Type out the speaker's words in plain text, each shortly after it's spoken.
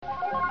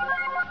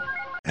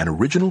an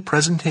original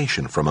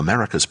presentation from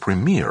America's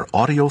premier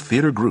audio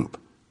theater group,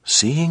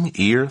 Seeing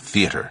Ear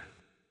Theater.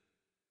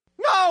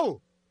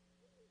 No!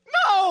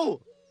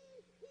 No!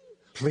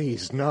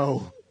 Please,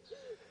 no.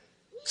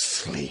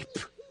 Sleep.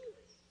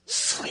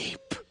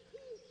 Sleep.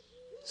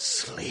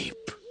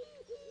 Sleep.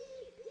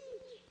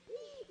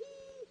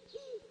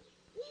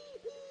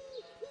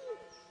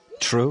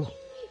 True.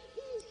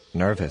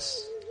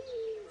 Nervous.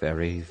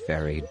 Very,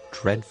 very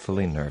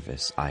dreadfully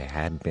nervous I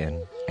had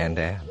been and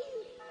am.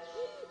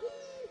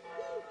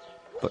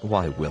 But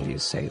why will you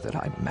say that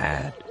I'm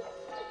mad?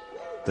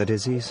 The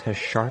disease has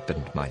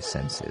sharpened my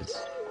senses,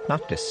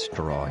 not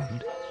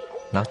destroyed,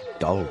 not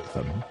dulled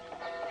them.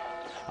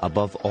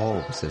 Above all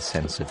was a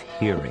sense of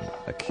hearing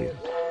acute.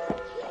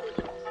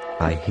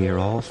 I hear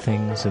all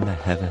things in the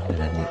heaven and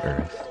in the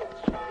earth,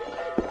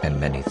 and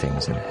many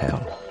things in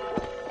hell.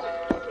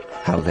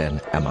 How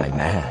then am I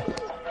mad?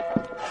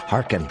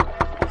 Hearken,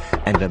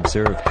 and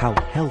observe how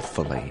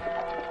healthfully,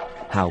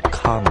 how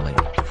calmly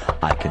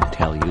I can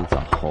tell you the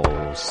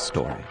whole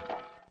story.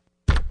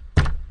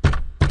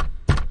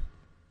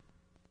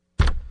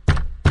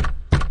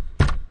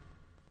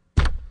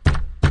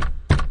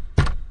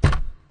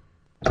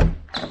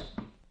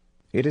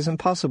 It is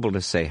impossible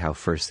to say how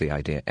first the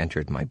idea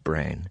entered my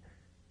brain,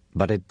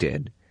 but it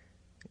did.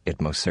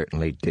 It most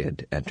certainly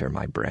did enter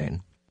my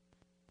brain.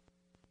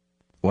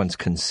 Once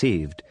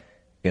conceived,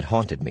 it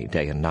haunted me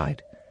day and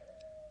night.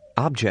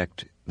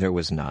 Object there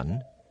was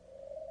none.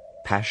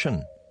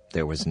 Passion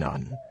there was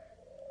none.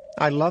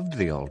 I loved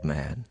the old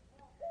man.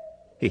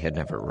 He had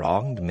never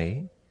wronged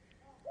me.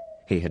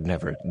 He had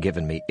never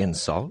given me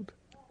insult.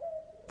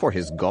 For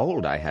his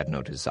gold I had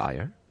no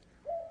desire.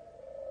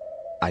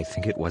 I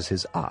think it was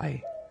his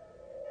eye.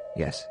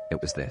 Yes,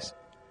 it was this.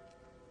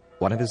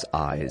 One of his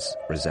eyes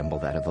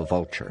resembled that of a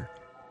vulture.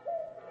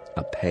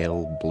 A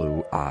pale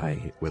blue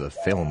eye with a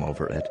film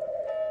over it.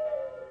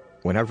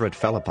 Whenever it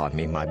fell upon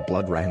me, my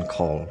blood ran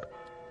cold.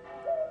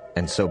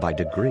 And so by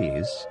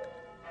degrees,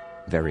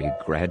 very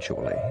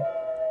gradually,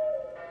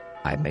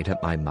 I made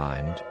up my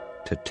mind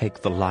to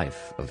take the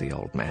life of the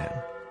old man,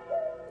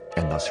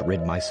 and thus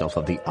rid myself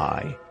of the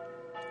eye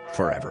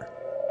forever.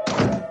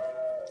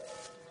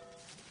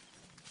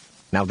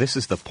 Now this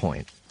is the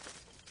point.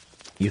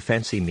 You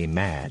fancy me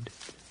mad.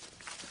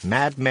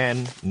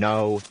 Madmen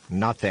know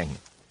nothing.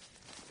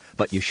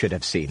 But you should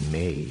have seen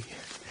me.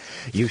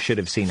 You should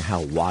have seen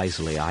how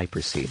wisely I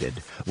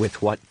proceeded,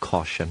 with what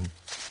caution,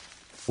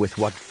 with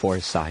what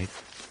foresight,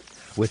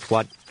 with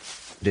what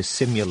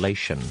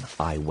dissimulation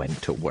I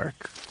went to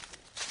work.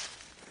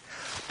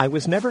 I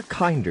was never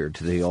kinder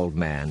to the old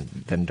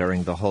man than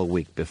during the whole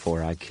week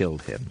before I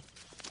killed him.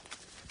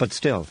 But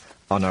still,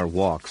 on our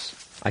walks,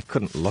 I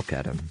couldn't look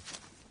at him.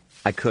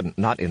 I couldn't,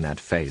 not in that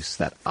face,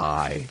 that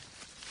eye.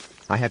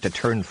 I had to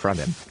turn from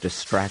him,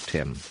 distract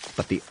him,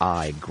 but the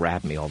eye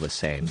grabbed me all the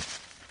same,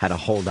 had a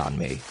hold on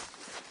me.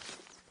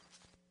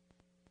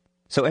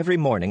 So every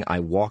morning I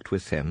walked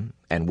with him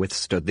and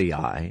withstood the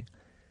eye,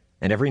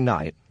 and every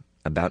night,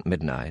 about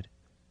midnight,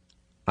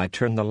 I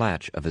turned the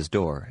latch of his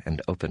door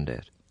and opened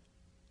it.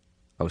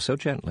 Oh, so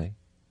gently.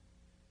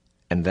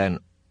 And then,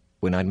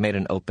 when I'd made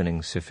an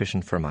opening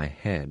sufficient for my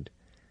head,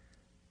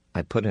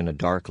 I put in a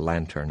dark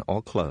lantern,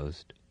 all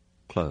closed,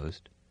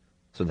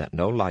 so that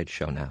no light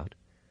shone out,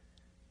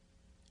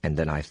 and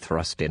then I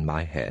thrust in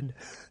my head.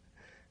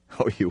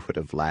 Oh, you would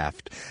have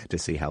laughed to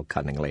see how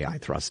cunningly I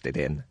thrust it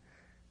in.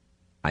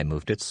 I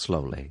moved it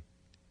slowly,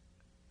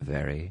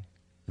 very,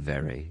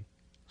 very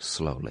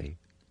slowly,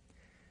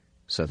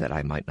 so that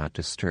I might not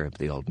disturb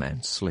the old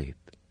man's sleep.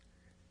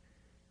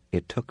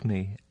 It took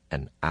me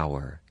an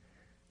hour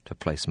to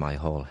place my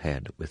whole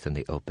head within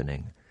the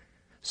opening,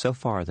 so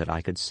far that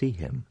I could see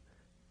him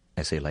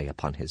as he lay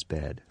upon his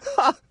bed.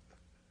 Ha!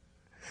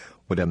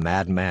 Would a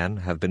madman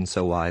have been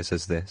so wise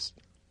as this?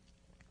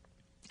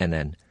 And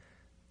then,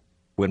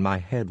 when my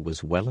head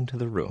was well into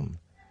the room,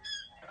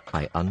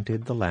 I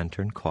undid the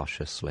lantern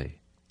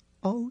cautiously.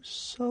 Oh,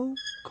 so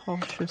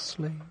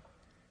cautiously,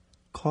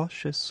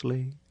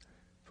 cautiously,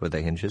 for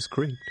the hinges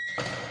creaked.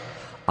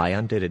 I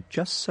undid it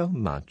just so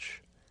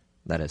much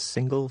that a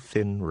single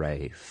thin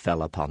ray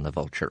fell upon the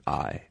vulture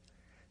eye.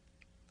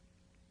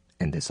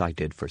 And this I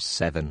did for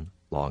 7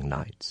 long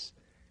nights,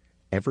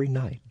 every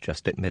night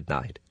just at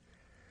midnight.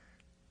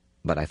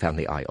 But I found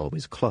the eye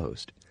always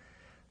closed,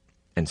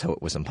 and so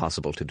it was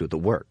impossible to do the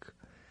work.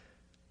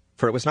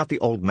 For it was not the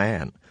old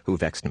man who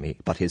vexed me,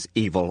 but his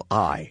evil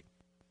eye.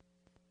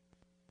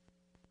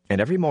 And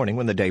every morning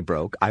when the day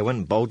broke, I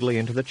went boldly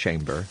into the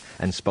chamber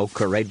and spoke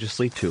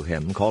courageously to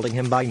him, calling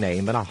him by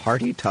name in a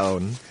hearty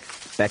tone,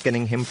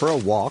 beckoning him for a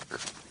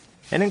walk,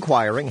 and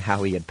inquiring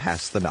how he had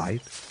passed the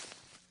night.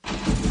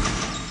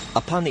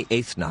 Upon the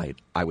 8th night,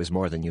 I was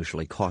more than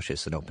usually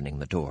cautious in opening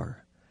the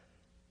door.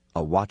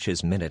 A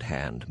watch's minute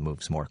hand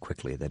moves more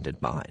quickly than did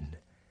mine.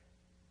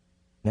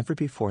 Never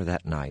before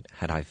that night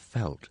had I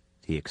felt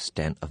the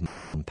extent of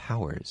my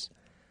powers,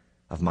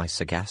 of my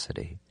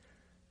sagacity.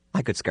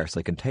 I could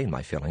scarcely contain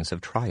my feelings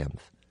of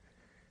triumph.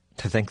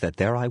 To think that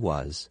there I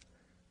was,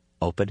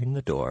 opening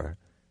the door,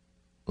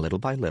 little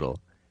by little,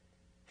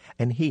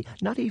 and he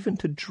not even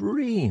to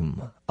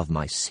dream of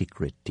my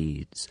secret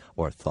deeds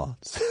or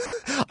thoughts.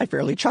 I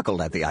fairly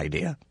chuckled at the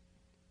idea,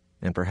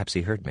 and perhaps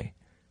he heard me,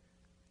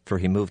 for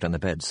he moved on the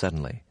bed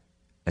suddenly,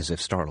 as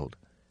if startled.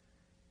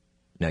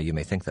 Now you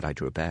may think that I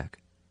drew back,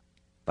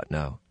 but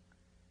no.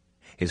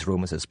 His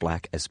room was as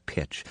black as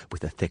pitch,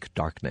 with a thick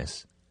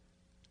darkness,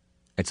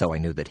 and so I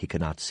knew that he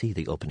could not see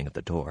the opening of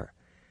the door,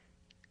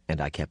 and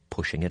I kept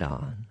pushing it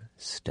on,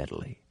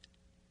 steadily,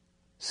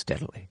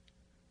 steadily.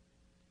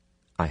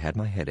 I had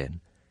my head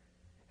in,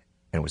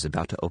 and was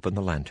about to open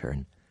the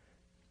lantern,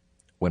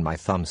 when my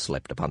thumb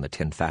slipped upon the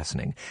tin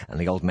fastening, and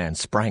the old man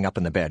sprang up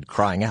in the bed,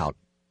 crying out.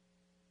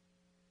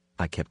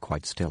 I kept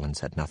quite still and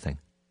said nothing.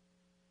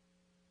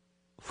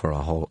 For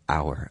a whole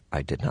hour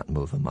I did not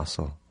move a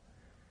muscle,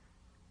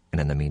 and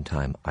in the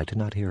meantime I did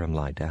not hear him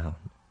lie down.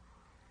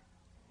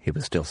 He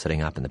was still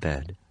sitting up in the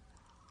bed,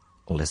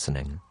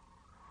 listening,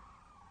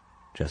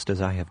 just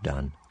as I have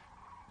done,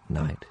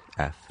 night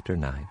after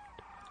night,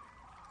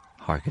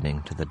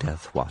 hearkening to the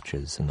death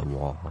watches in the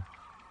wall.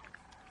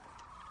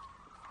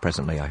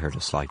 Presently I heard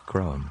a slight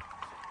groan,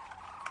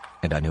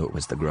 and I knew it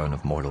was the groan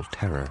of mortal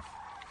terror.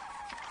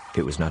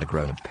 It was not a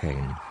groan of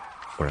pain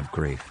or of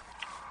grief.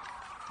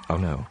 Oh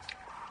no,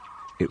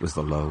 it was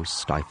the low,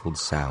 stifled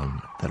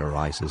sound that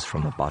arises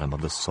from the bottom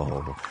of the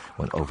soul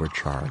when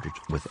overcharged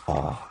with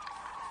awe.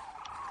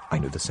 I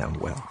knew the sound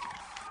well.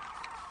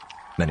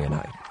 Many a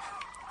night,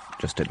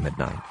 just at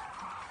midnight,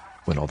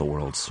 when all the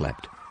world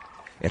slept,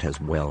 it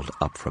has welled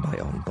up from my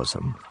own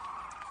bosom,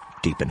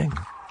 deepening,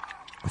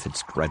 with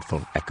its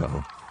dreadful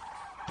echo,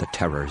 the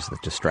terrors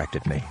that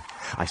distracted me.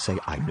 I say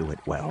I knew it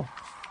well.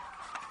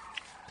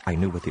 I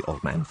knew what the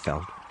old man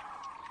felt,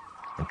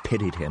 and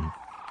pitied him,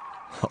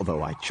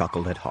 although I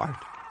chuckled at heart.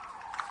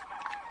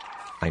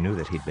 I knew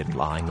that he'd been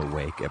lying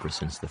awake ever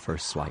since the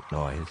first slight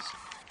noise,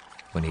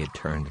 when he had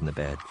turned in the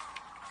bed.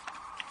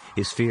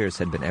 His fears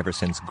had been ever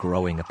since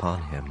growing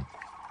upon him.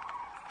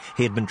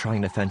 He had been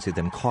trying to fancy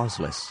them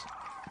causeless,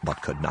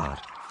 but could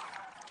not.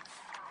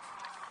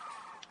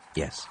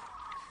 Yes,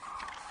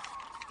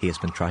 he has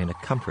been trying to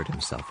comfort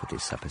himself with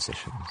these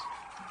suppositions,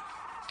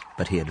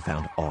 but he had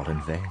found all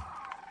in vain.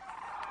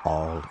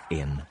 All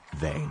in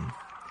vain.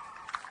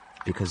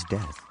 Because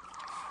death,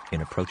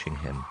 in approaching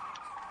him,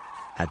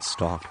 had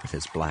stalked with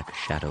his black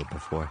shadow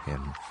before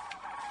him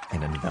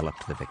and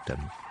enveloped the victim.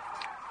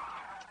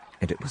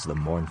 And it was the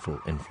mournful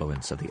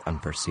influence of the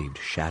unperceived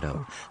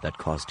shadow that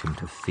caused him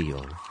to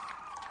feel,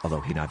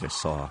 although he neither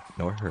saw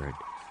nor heard,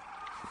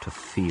 to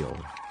feel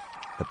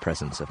the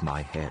presence of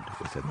my head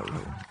within the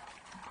room.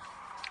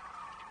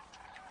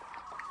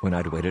 When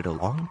I'd waited a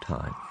long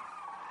time,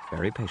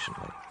 very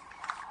patiently,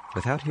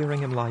 without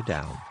hearing him lie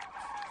down,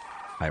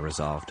 I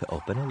resolved to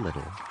open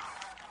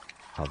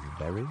a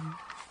very,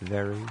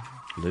 very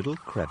little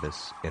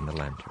crevice in the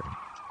lantern.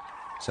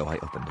 So I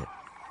opened it.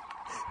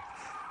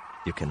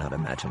 You cannot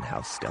imagine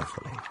how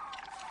stealthily.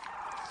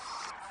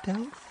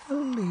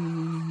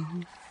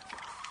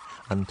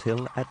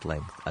 Until at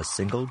length a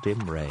single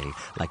dim ray,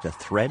 like the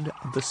thread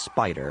of the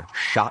spider,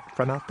 shot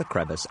from out the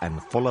crevice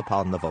and full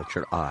upon the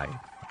vulture eye.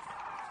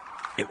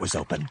 It was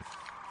open.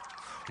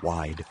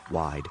 Wide,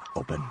 wide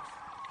open.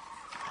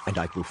 And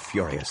I grew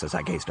furious as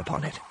I gazed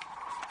upon it.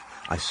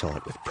 I saw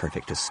it with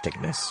perfect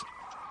distinctness,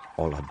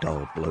 all a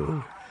dull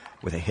blue,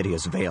 with a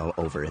hideous veil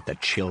over it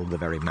that chilled the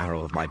very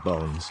marrow of my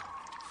bones.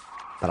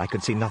 But I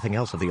could see nothing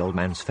else of the old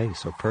man's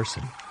face or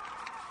person,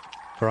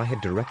 for I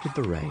had directed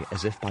the ray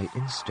as if by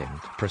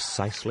instinct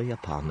precisely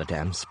upon the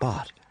damned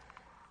spot.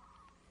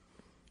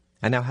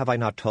 And now have I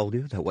not told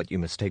you that what you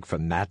mistake for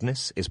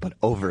madness is but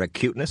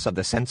over-acuteness of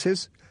the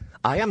senses?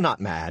 I am not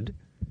mad.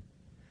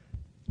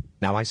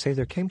 Now I say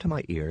there came to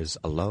my ears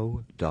a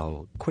low,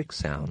 dull, quick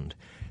sound,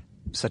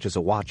 such as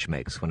a watch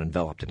makes when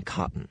enveloped in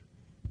cotton.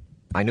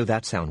 I knew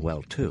that sound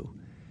well, too.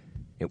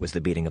 It was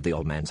the beating of the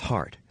old man's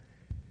heart.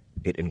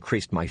 It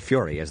increased my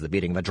fury as the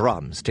beating of a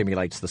drum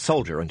stimulates the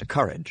soldier into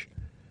courage.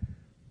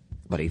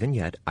 But even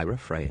yet I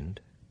refrained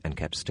and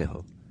kept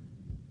still.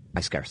 I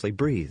scarcely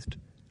breathed.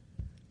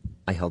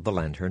 I held the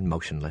lantern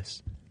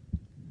motionless.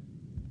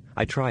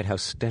 I tried how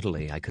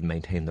steadily I could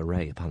maintain the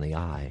ray upon the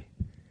eye.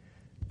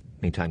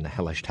 Meantime, the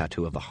hellish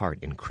tattoo of the heart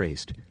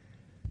increased.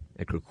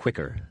 It grew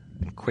quicker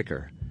and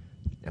quicker,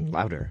 and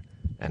louder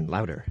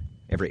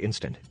every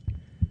instant.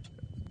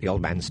 The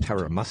old man's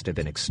terror must have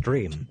been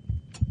extreme.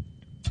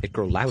 It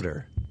grew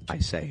louder, I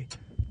say,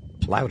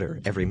 louder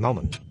every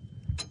moment,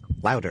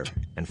 louder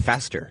and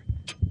faster.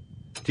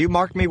 Do you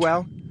mark me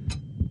well?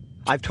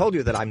 I've told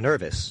you that I'm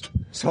nervous,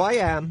 so I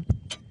am.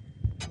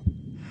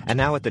 And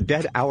now at the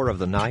dead hour of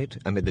the night,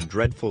 amid the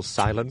dreadful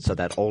silence of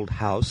that old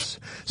house,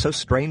 so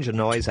strange a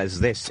noise as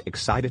this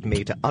excited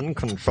me to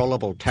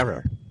uncontrollable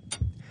terror.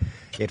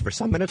 Yet for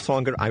some minutes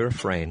longer I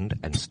refrained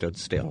and stood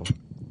still.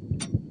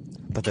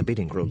 But the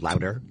beating grew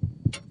louder,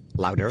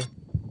 louder.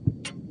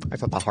 I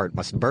thought the heart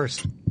must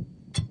burst.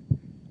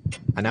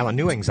 And now a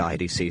new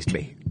anxiety seized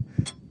me.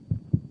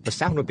 The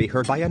sound would be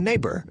heard by a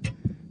neighbor.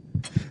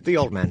 The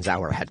old man's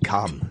hour had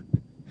come.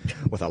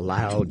 With a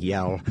loud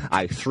yell,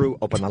 I threw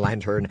open the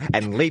lantern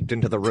and leaped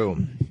into the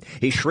room.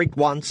 He shrieked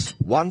once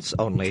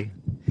only.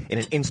 In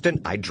an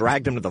instant, I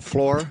dragged him to the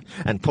floor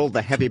and pulled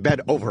the heavy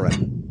bed over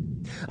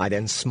him. I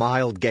then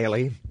smiled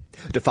gaily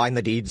to find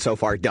the deed so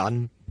far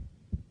done.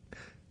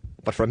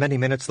 But for many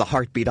minutes the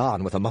heart beat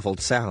on with a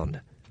muffled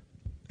sound.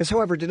 This,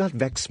 however, did not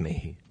vex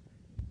me.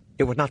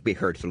 It would not be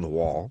heard through the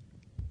wall.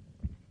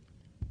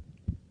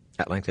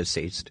 At length it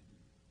ceased.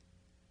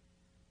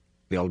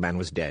 The old man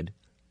was dead.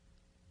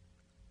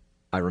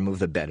 I removed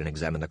the bed and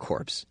examined the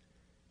corpse.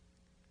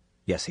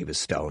 Yes, he was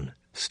stone,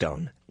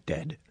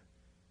 dead.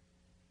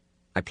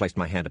 I placed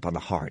my hand upon the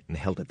heart and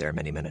held it there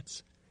many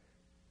minutes.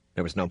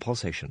 There was no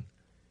pulsation.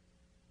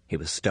 He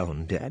was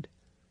stone dead.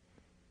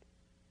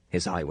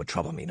 His eye would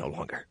trouble me no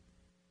longer.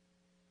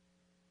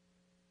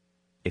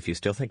 If you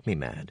still think me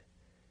mad,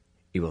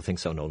 you will think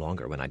so no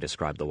longer when I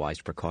describe the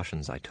wise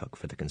precautions I took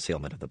for the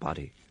concealment of the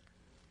body.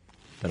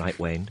 The night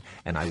waned,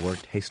 and I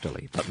worked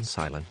hastily, but in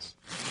silence.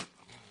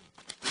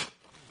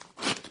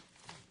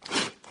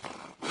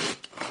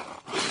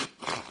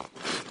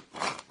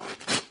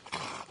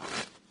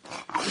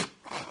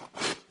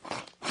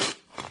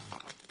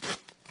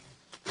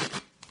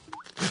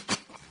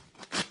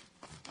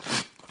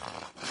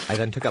 I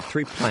then took up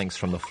 3 planks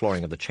from the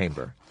flooring of the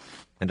chamber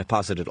and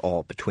deposited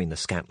all between the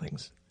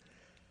scantlings.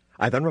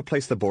 I then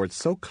replaced the boards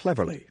so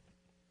cleverly,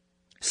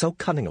 so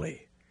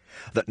cunningly,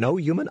 that no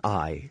human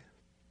eye,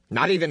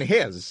 not even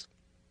his,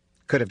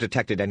 could have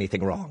detected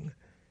anything wrong.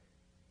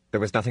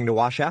 There was nothing to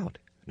wash out,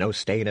 no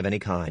stain of any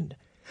kind,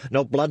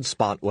 no blood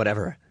spot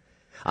whatever.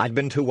 I'd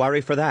been too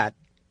worried for that.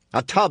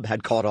 A tub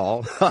had caught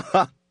all. Ha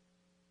ha!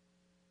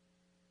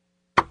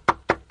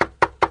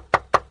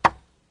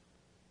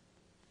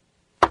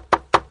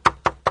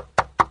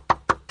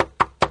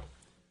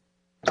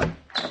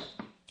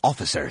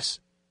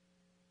 Officers.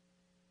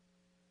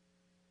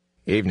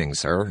 Evening,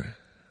 sir.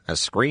 A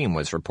scream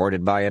was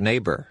reported by a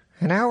neighbor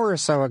an hour or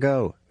so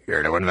ago.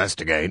 Here to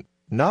investigate?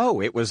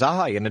 No, it was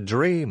I in a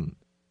dream.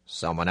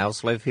 Someone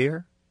else live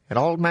here? An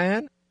old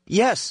man?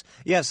 Yes,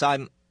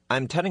 I'm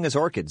tending his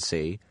orchids,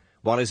 see,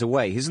 while he's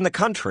away. He's in the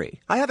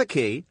country. I have a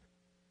key.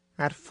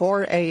 At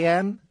 4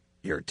 a.m.?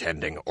 You're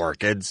tending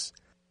orchids?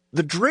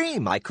 The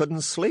dream, I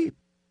couldn't sleep.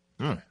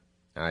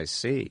 I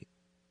see.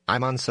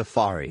 I'm on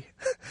safari.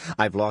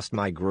 I've lost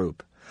my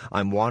group.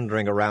 I'm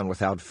wandering around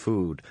without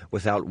food,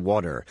 without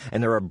water,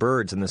 and there are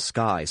birds in the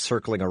sky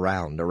circling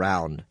around.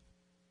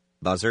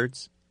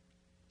 Buzzards?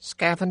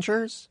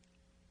 Scavengers?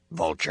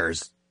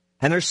 Vultures?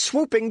 And they're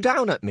swooping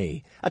down at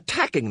me,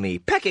 attacking me,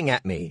 pecking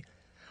at me.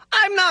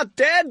 I'm not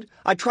dead!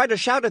 I try to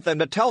shout at them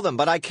to tell them,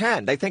 but I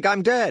can't. They think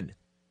I'm dead.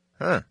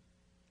 Huh.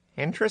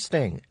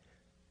 Interesting.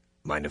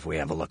 Mind if we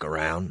have a look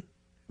around?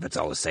 If it's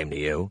all the same to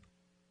you?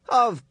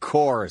 Of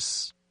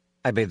course.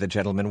 I bade the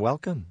gentlemen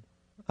welcome.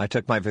 I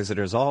took my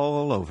visitors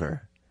all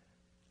over.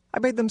 I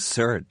bade them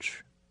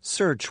search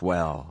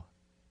well.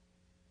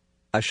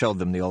 I showed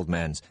them the old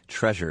man's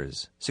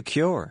treasures,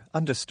 secure,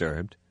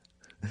 undisturbed.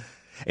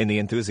 In the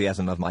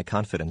enthusiasm of my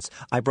confidence,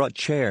 I brought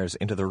chairs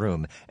into the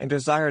room and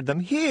desired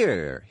them,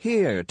 Here,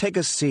 take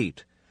a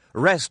seat.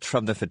 Rest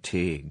from the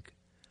fatigue.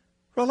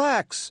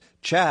 Relax,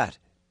 chat,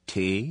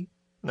 tea?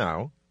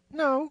 No,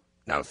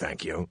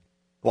 thank you.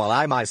 While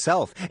I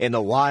myself, in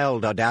the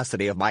wild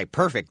audacity of my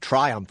perfect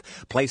triumph,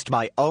 placed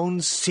my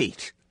own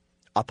seat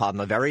upon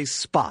the very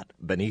spot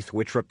beneath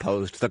which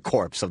reposed the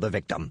corpse of the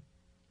victim.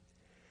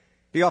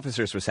 The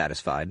officers were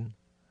satisfied.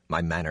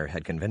 My manner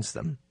had convinced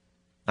them.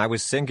 I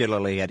was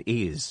singularly at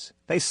ease.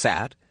 They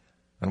sat,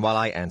 and while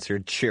I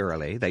answered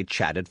cheerily, they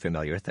chatted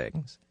familiar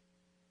things.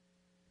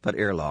 But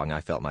ere long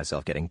I felt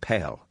myself getting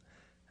pale,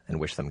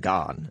 and wished them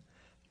gone.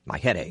 My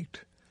head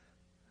ached.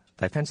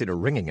 I fancied a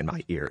ringing in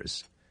my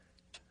ears.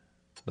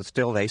 But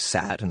still they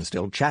sat and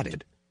still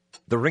chatted.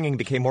 The ringing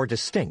became more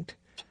distinct.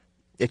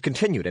 It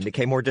continued and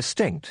became more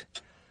distinct.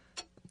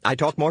 I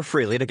talked more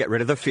freely to get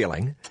rid of the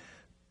feeling,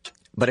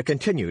 but it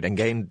continued and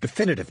gained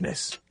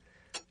definitiveness,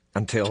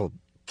 until,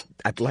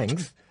 at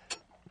length,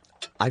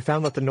 I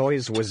found that the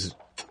noise was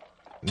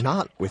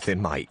not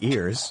within my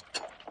ears.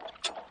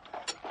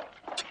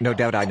 No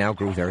doubt I now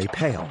grew very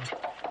pale,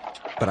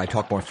 but I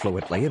talked more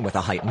fluently and with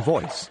a heightened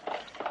voice.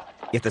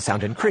 Yet the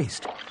sound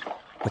increased.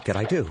 What could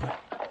I do?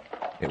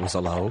 It was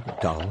a low,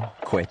 dull,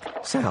 quick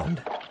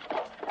sound.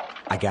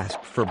 I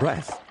gasped for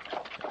breath,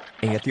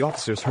 and yet the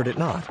officers heard it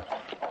not.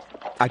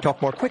 I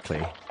talked more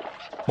quickly,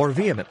 more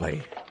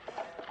vehemently,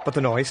 but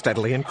the noise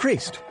steadily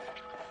increased.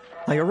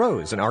 I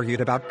arose and argued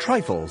about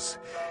trifles,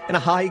 in a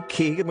high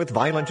key and with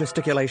violent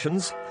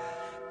gesticulations,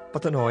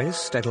 but the noise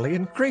steadily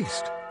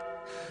increased.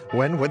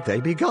 When would they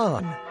be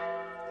gone?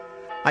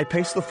 I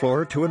paced the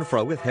floor to and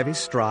fro with heavy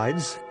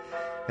strides,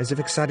 as if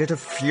excited to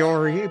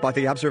fury by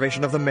the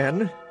observation of the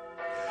men,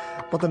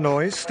 but the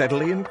noise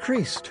steadily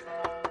increased.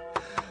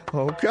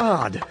 Oh,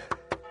 God!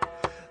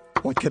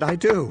 What could I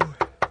do?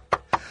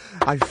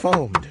 I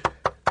foamed.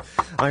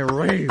 I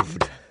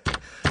raved.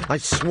 I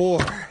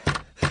swore.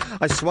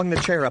 I swung the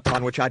chair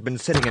upon which I'd been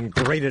sitting and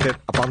grated it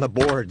upon the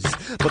boards,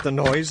 but the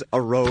noise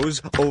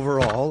arose over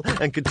all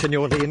and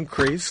continually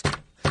increased.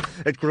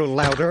 It grew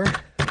louder,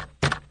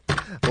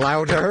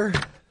 louder,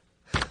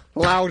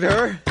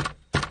 louder.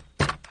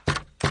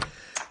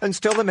 And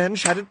still the men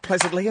chatted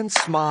pleasantly and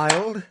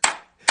smiled.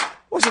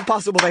 Was it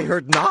possible they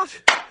heard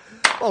not?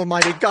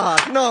 Almighty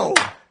God, no!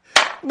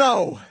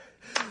 No!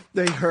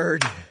 They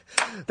heard.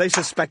 They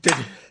suspected.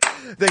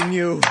 They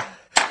knew.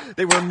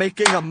 They were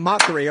making a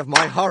mockery of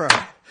my horror.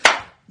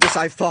 This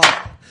I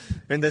thought,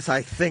 and this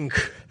I think.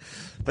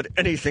 But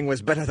anything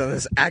was better than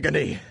this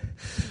agony.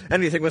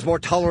 Anything was more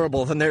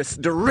tolerable than this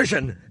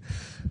derision.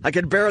 I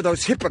could bear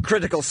those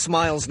hypocritical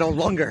smiles no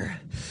longer.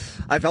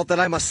 I felt that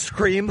I must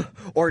scream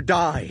or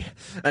die.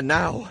 And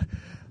now,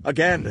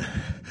 again,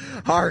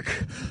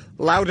 hark,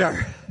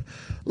 louder,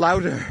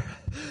 louder,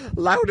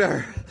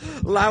 louder,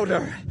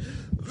 louder.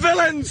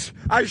 Villains!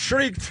 I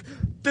shrieked.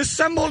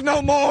 Dissemble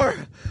no more.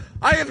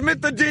 I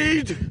admit the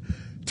deed.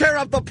 Tear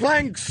up the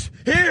planks.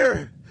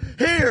 Here,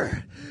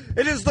 here.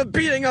 It is the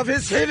beating of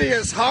his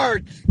hideous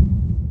heart.